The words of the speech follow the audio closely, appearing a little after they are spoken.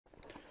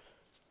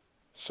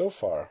So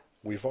far,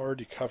 we've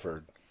already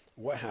covered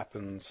what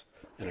happens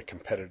in a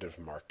competitive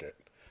market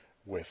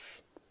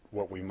with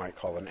what we might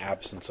call an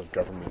absence of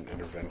government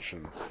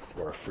intervention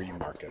or a free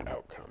market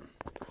outcome.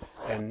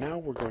 And now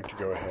we're going to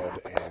go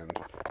ahead and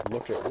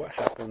look at what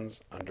happens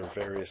under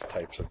various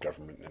types of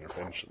government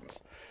interventions.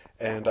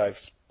 And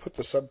I've put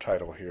the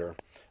subtitle here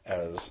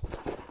as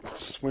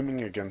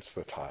Swimming Against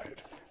the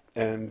Tide.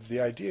 And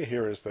the idea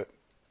here is that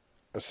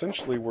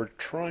essentially we're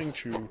trying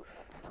to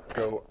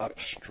go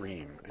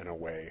upstream in a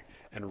way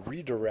and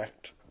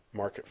redirect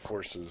market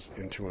forces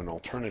into an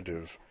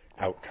alternative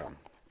outcome.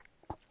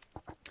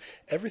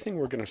 Everything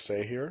we're going to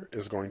say here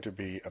is going to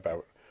be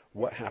about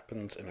what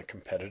happens in a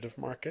competitive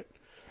market.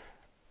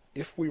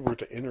 If we were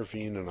to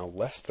intervene in a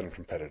less than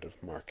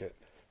competitive market,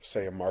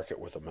 say a market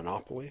with a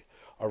monopoly,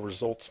 our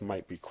results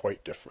might be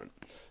quite different.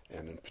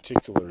 And in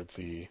particular,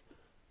 the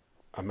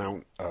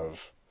amount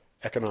of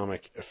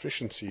economic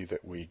efficiency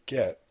that we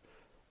get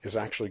is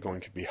actually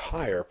going to be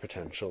higher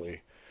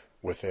potentially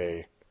with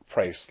a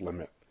price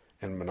limit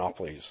in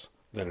monopolies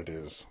than it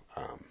is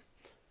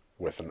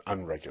with an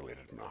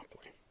unregulated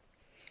monopoly.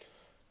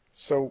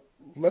 So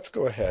let's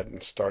go ahead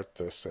and start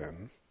this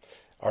in.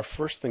 Our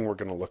first thing we're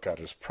going to look at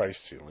is price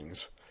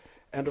ceilings.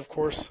 And of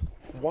course,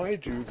 why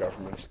do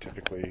governments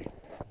typically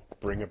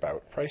bring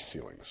about price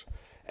ceilings?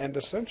 And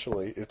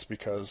essentially, it's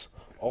because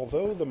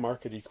although the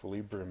market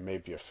equilibrium may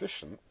be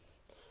efficient,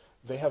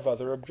 they have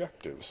other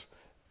objectives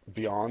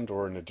beyond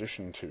or in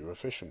addition to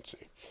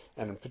efficiency.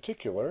 And in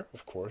particular,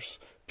 of course,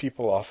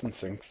 people often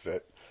think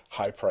that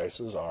high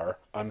prices are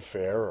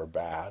unfair or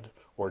bad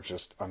or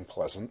just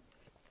unpleasant,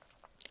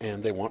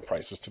 and they want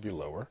prices to be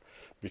lower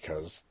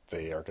because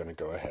they are going to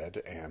go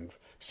ahead and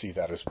see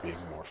that as being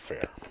more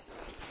fair.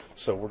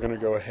 So we're going to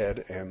go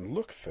ahead and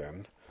look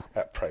then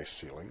at price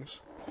ceilings.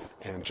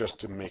 And just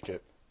to make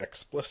it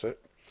explicit,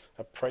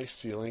 a price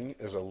ceiling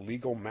is a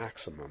legal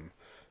maximum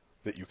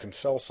that you can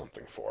sell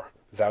something for.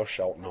 Thou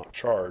shalt not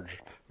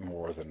charge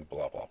more than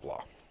blah, blah,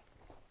 blah.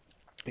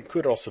 It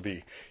could also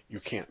be you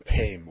can't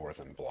pay more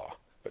than blah,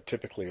 but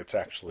typically it's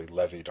actually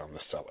levied on the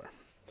seller.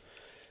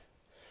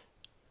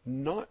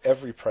 Not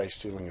every price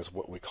ceiling is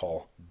what we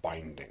call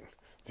binding.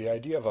 The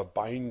idea of a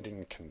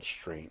binding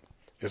constraint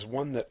is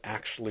one that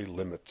actually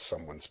limits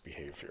someone's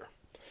behavior.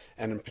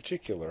 And in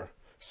particular,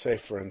 say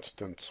for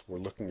instance, we're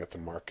looking at the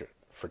market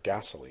for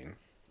gasoline,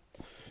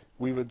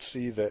 we would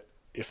see that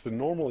if the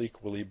normal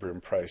equilibrium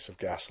price of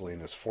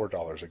gasoline is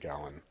 $4 a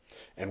gallon,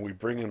 and we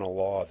bring in a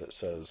law that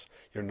says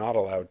you're not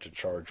allowed to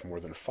charge more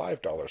than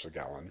 $5 a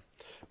gallon,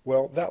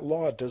 well, that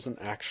law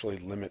doesn't actually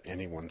limit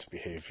anyone's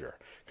behavior,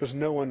 because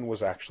no one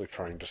was actually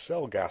trying to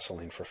sell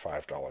gasoline for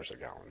 $5 a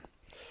gallon.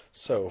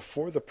 So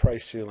for the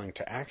price ceiling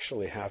to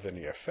actually have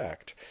any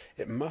effect,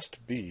 it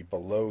must be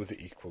below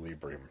the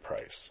equilibrium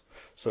price,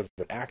 so that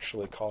it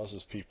actually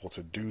causes people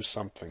to do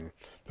something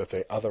that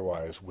they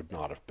otherwise would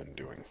not have been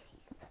doing.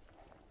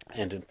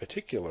 And in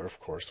particular,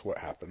 of course, what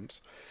happens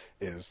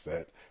is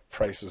that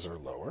prices are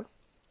lower,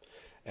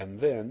 and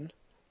then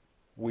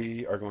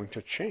we are going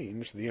to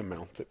change the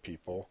amount that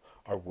people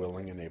are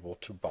willing and able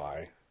to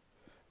buy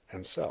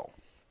and sell.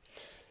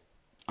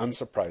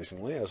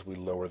 Unsurprisingly, as we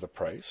lower the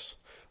price,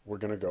 we're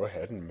going to go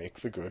ahead and make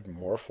the good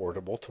more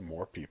affordable to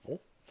more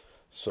people.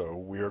 So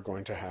we are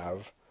going to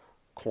have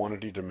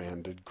quantity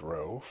demanded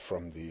grow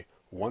from the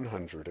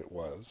 100 it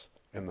was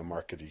in the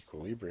market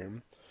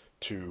equilibrium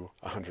to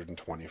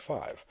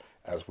 125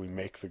 as we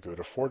make the good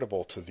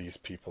affordable to these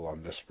people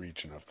on this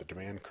region of the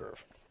demand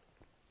curve.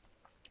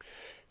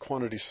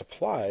 Quantity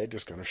supplied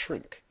is going to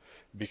shrink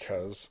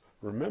because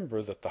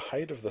remember that the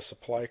height of the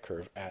supply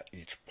curve at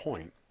each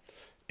point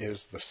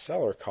is the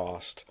seller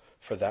cost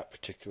for that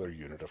particular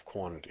unit of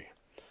quantity.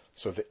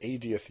 So the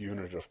 80th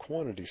unit of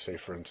quantity, say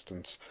for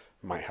instance,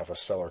 might have a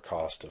seller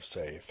cost of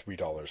say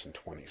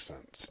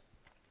 $3.20.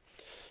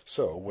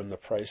 So when the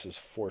price is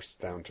forced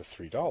down to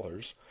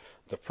 $3,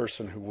 the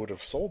person who would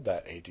have sold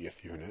that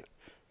 80th unit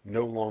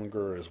no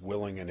longer is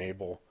willing and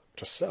able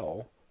to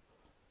sell,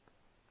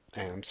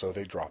 and so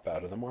they drop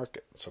out of the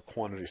market. So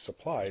quantity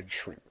supplied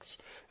shrinks,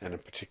 and in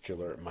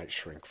particular it might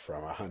shrink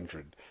from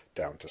 100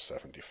 down to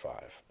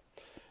 75.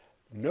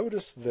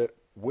 Notice that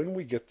when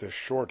we get this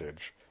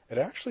shortage, it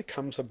actually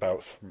comes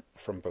about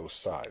from both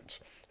sides.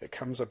 It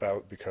comes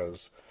about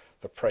because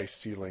the price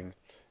ceiling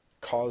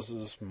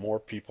causes more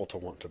people to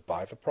want to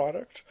buy the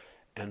product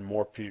and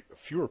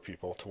fewer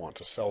people to want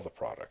to sell the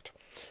product.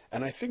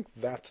 And I think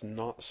that's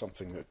not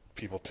something that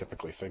people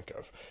typically think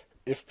of.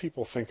 If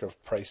people think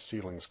of price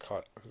ceilings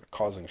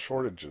causing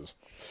shortages,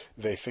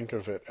 they think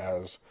of it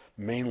as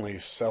mainly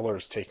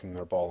sellers taking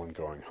their ball and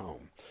going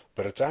home.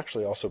 But it's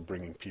actually also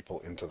bringing people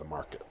into the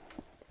market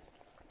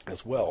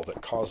as well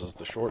that causes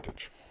the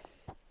shortage.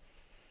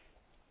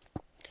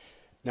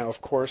 Now, of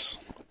course,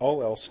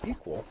 all else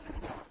equal,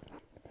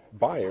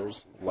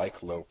 buyers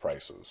like low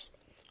prices.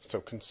 So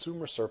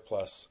consumer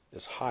surplus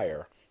is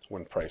higher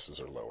when prices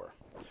are lower.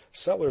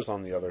 Sellers,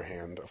 on the other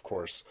hand, of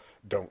course,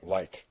 don't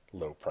like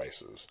low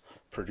prices.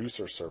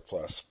 Producer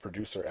surplus,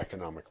 producer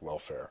economic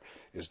welfare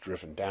is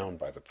driven down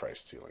by the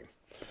price ceiling.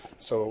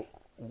 So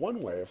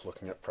One way of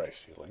looking at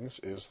price ceilings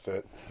is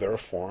that they're a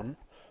form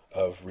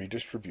of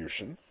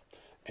redistribution,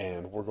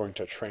 and we're going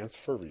to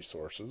transfer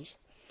resources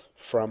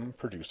from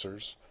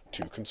producers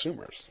to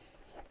consumers.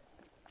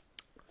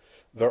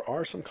 There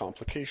are some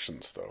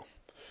complications, though.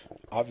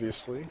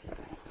 Obviously,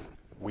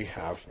 we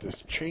have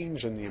this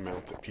change in the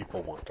amount that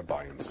people want to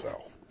buy and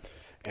sell.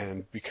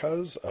 And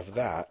because of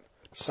that,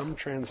 some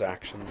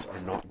transactions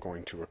are not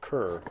going to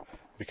occur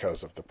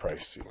because of the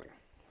price ceiling.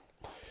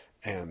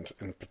 And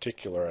in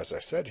particular, as I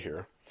said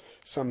here,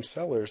 some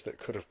sellers that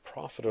could have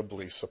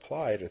profitably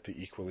supplied at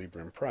the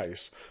equilibrium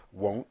price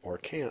won't or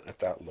can't at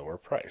that lower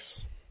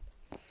price.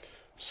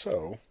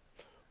 So,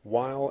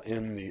 while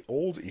in the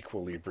old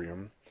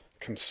equilibrium,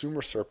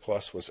 consumer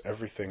surplus was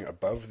everything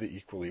above the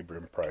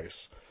equilibrium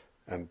price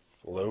and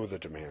below the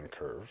demand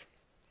curve,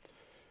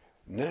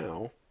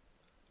 now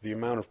the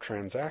amount of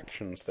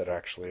transactions that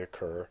actually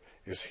occur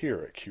is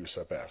here at Q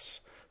sub S,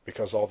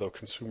 because although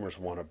consumers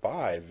want to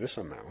buy this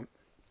amount,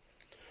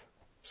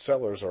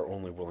 sellers are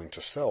only willing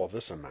to sell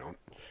this amount,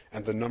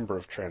 and the number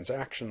of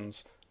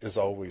transactions is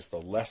always the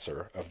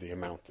lesser of the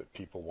amount that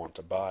people want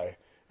to buy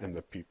and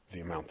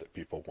the amount that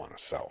people want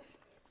to sell.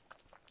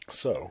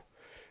 So,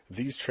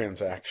 these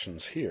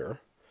transactions here,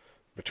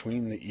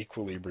 between the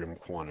equilibrium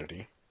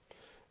quantity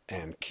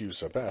and Q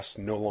sub S,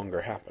 no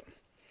longer happen.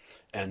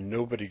 And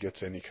nobody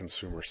gets any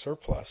consumer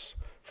surplus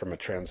from a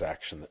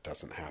transaction that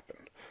doesn't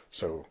happen.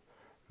 So,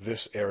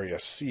 this area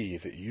C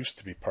that used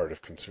to be part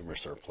of consumer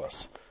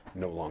surplus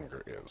no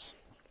longer is.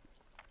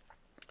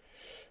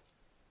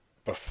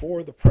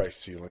 Before the price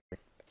ceiling,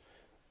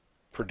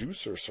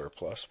 producer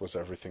surplus was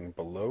everything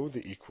below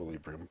the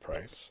equilibrium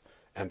price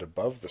and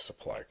above the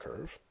supply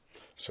curve,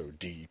 so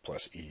D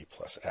plus E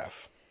plus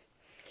F.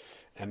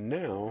 And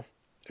now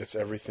it's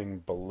everything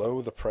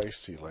below the price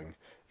ceiling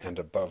and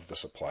above the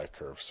supply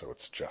curve, so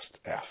it's just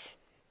F.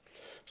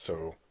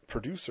 So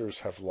producers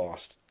have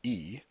lost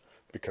E,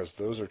 because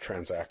those are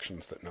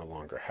transactions that no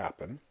longer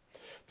happen.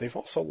 They've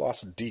also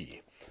lost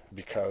D,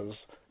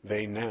 because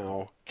they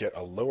now get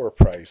a lower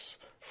price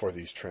for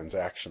these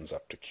transactions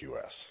up to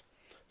QS.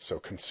 So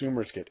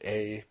consumers get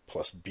A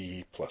plus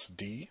B plus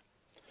D,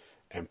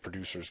 and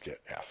producers get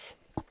F.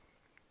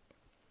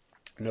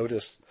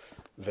 Notice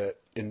that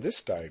in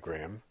this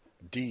diagram,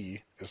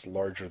 D is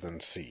larger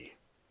than C.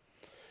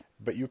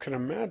 But you can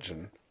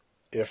imagine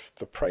if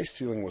the price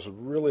ceiling was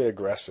really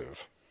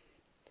aggressive,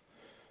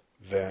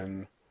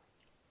 then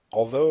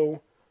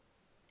although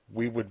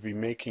we would be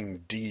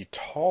making D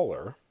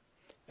taller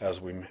as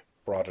we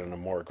brought in a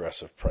more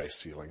aggressive price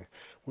ceiling,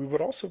 we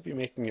would also be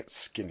making it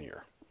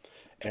skinnier.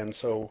 And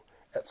so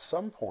at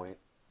some point,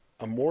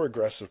 a more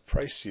aggressive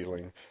price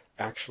ceiling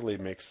actually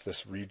makes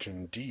this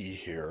region D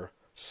here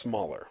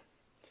smaller.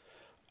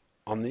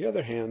 On the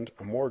other hand,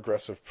 a more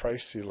aggressive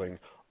price ceiling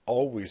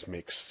always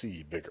makes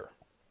C bigger.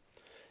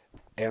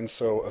 And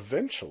so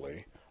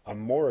eventually, a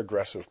more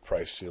aggressive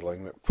price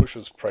ceiling that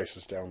pushes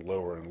prices down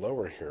lower and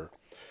lower here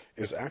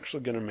is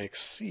actually going to make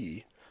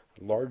C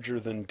larger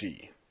than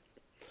D.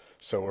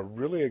 So a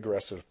really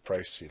aggressive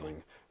price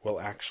ceiling will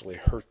actually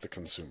hurt the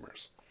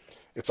consumers.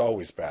 It's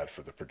always bad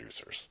for the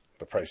producers.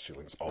 The price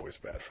ceiling is always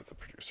bad for the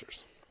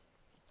producers.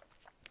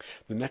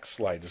 The next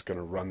slide is going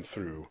to run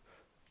through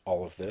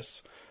all of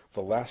this.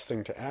 The last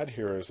thing to add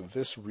here is that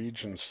this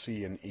region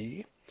C and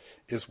E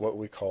is what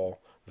we call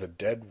the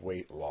dead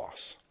weight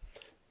loss.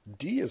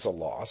 D is a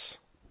loss.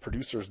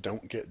 Producers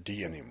don't get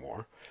D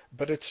anymore,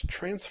 but it's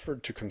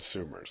transferred to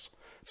consumers.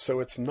 So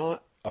it's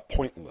not a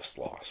pointless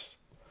loss,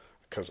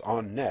 because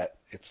on net,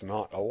 it's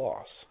not a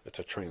loss. It's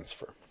a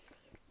transfer.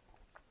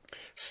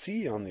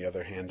 C, on the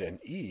other hand,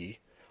 and E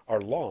are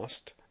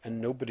lost,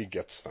 and nobody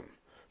gets them.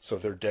 So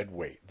they're dead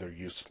weight. They're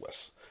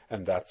useless.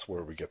 And that's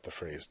where we get the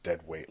phrase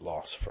dead weight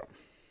loss from.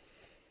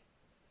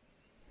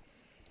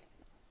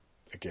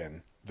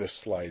 Again, this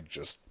slide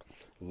just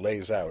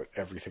lays out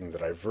everything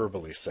that I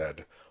verbally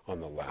said on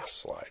the last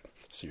slide.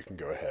 So you can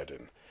go ahead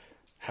and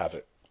have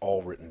it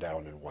all written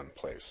down in one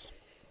place.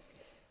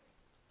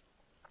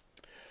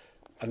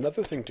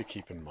 Another thing to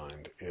keep in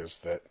mind is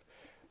that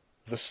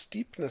the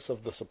steepness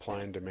of the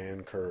supply and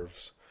demand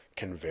curves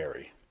can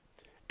vary.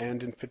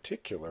 And in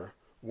particular,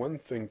 one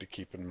thing to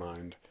keep in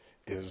mind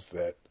is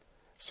that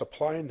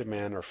supply and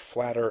demand are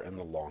flatter in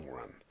the long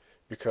run,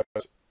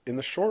 because in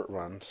the short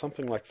run,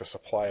 something like the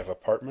supply of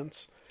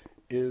apartments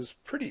is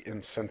pretty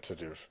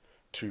insensitive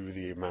to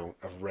the amount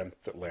of rent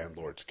that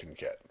landlords can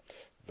get.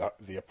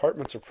 The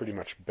apartments are pretty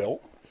much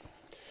built.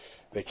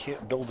 They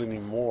can't build any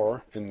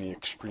more in the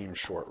extreme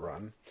short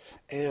run.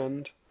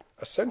 And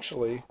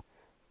essentially,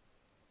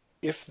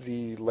 if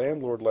the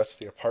landlord lets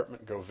the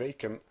apartment go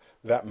vacant,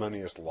 that money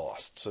is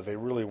lost. So they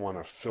really want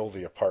to fill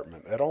the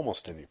apartment at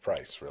almost any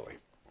price, really.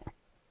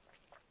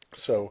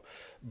 So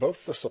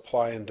both the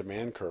supply and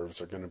demand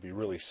curves are going to be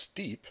really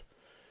steep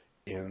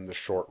in the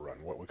short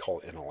run, what we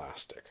call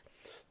inelastic.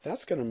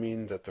 That's going to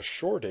mean that the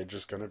shortage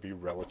is going to be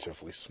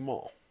relatively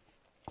small.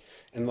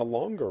 In the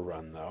longer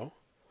run, though,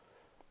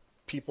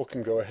 people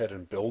can go ahead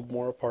and build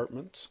more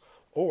apartments,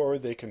 or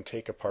they can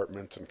take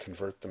apartments and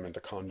convert them into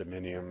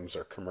condominiums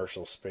or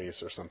commercial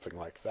space or something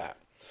like that.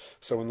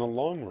 So in the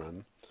long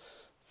run,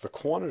 the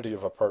quantity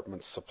of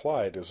apartments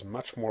supplied is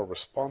much more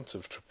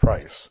responsive to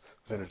price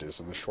than it is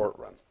in the short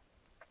run.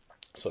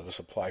 So the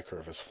supply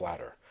curve is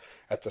flatter.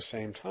 At the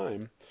same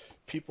time,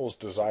 people's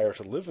desire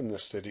to live in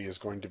this city is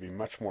going to be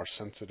much more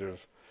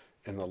sensitive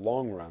in the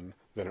long run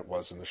than it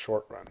was in the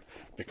short run,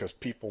 because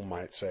people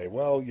might say,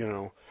 well,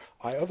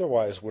 I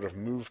otherwise would have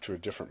moved to a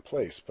different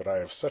place, but I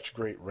have such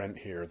great rent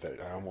here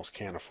that I almost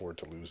can't afford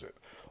to lose it.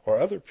 Or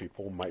other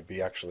people might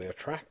be actually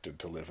attracted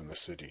to live in the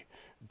city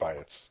by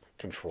its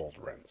controlled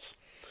rents.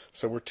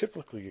 So we're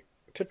typically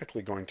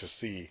going to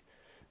see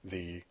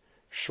the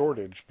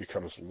shortage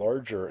becomes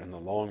larger in the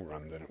long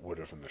run than it would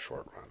have in the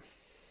short run.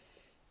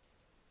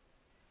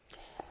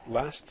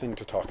 Last thing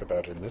to talk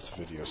about in this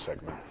video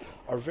segment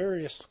are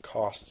various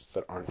costs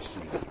that aren't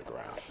seen in the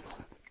graph.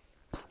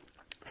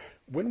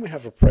 When we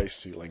have a price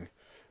ceiling,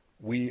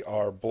 we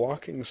are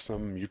blocking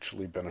some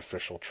mutually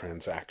beneficial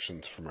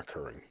transactions from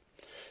occurring.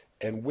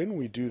 And when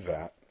we do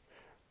that,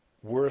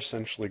 we're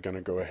essentially going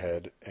to go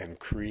ahead and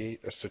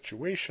create a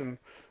situation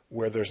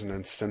where there's an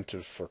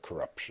incentive for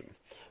corruption,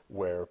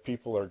 where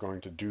people are going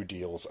to do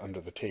deals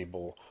under the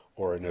table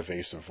or in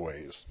evasive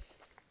ways.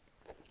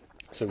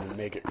 So we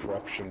may get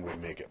corruption, we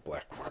may get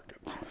black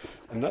markets.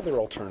 Another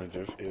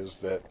alternative is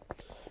that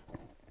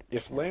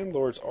if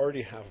landlords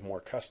already have more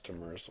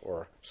customers,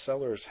 or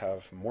sellers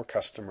have more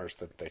customers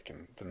than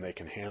they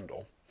can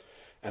handle,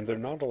 and they're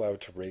not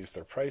allowed to raise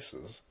their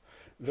prices,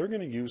 they're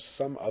going to use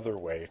some other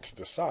way to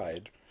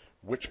decide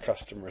which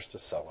customers to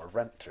sell or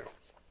rent to.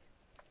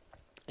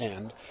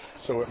 And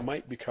so it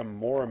might become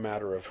more a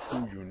matter of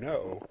who you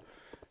know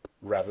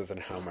rather than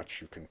how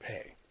much you can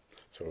pay.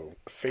 So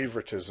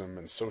favoritism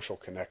and social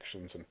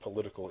connections and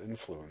political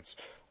influence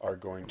are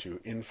going to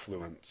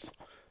influence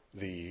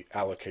the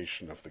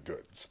allocation of the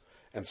goods.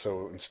 And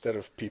so instead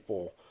of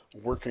people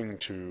working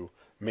to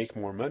make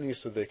more money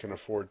so they can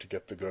afford to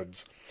get the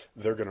goods,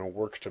 they're going to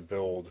work to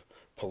build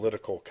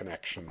political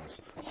connections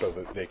so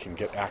that they can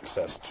get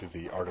access to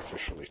the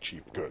artificially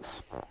cheap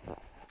goods.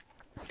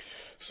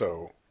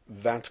 So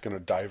that's going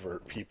to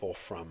divert people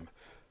from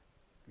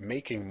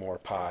making more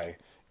pie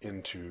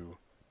into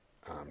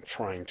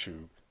trying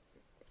to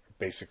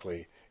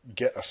basically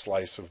get a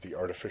slice of the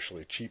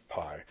artificially cheap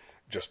pie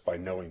just by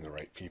knowing the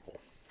right people.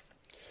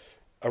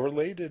 A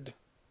related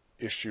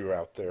issue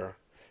out there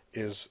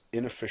is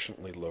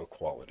inefficiently low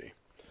quality.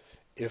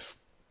 If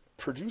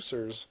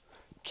producers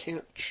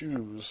can't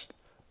choose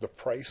the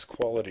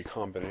price-quality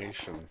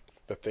combination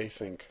that they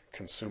think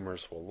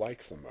consumers will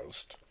like the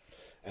most,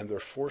 and they're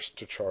forced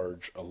to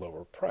charge a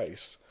lower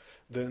price,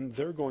 then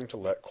they're going to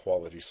let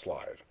quality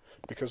slide,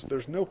 because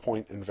there's no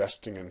point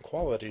investing in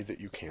quality that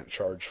you can't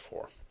charge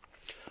for.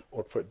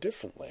 Or put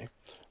differently,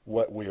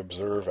 what we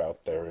observe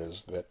out there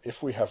is that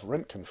if we have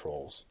rent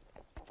controls,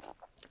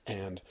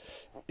 and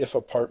if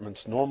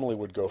apartments normally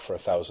would go for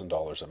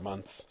 $1,000 a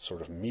month,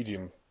 sort of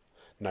medium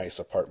nice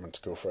apartments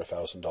go for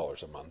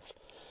 $1,000 a month,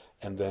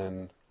 and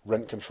then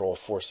rent control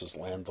forces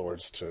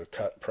landlords to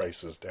cut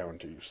prices down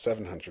to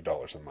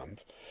 $700 a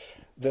month,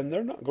 then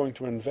they're not going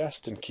to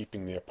invest in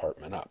keeping the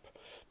apartment up.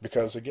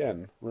 Because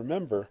again,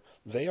 remember,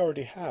 they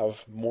already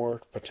have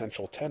more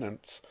potential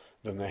tenants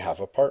than they have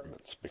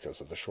apartments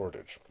because of the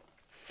shortage.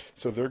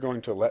 So they're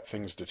going to let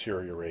things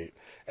deteriorate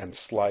and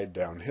slide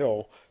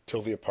downhill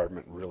till the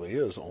apartment really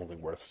is only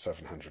worth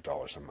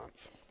 $700 a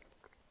month.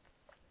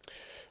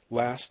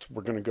 Last,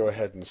 we're going to go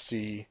ahead and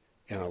see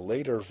in a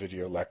later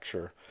video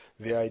lecture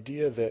the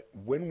idea that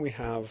when we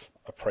have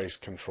a price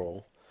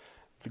control,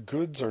 the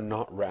goods are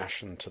not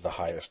rationed to the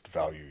highest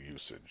value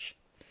usage.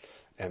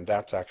 And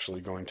that's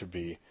actually going to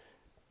be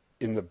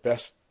in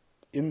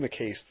the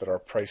case that our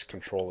price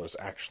control is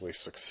actually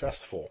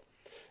successful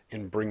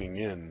in bringing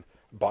in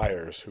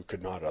buyers who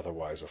could not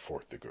otherwise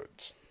afford the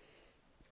goods.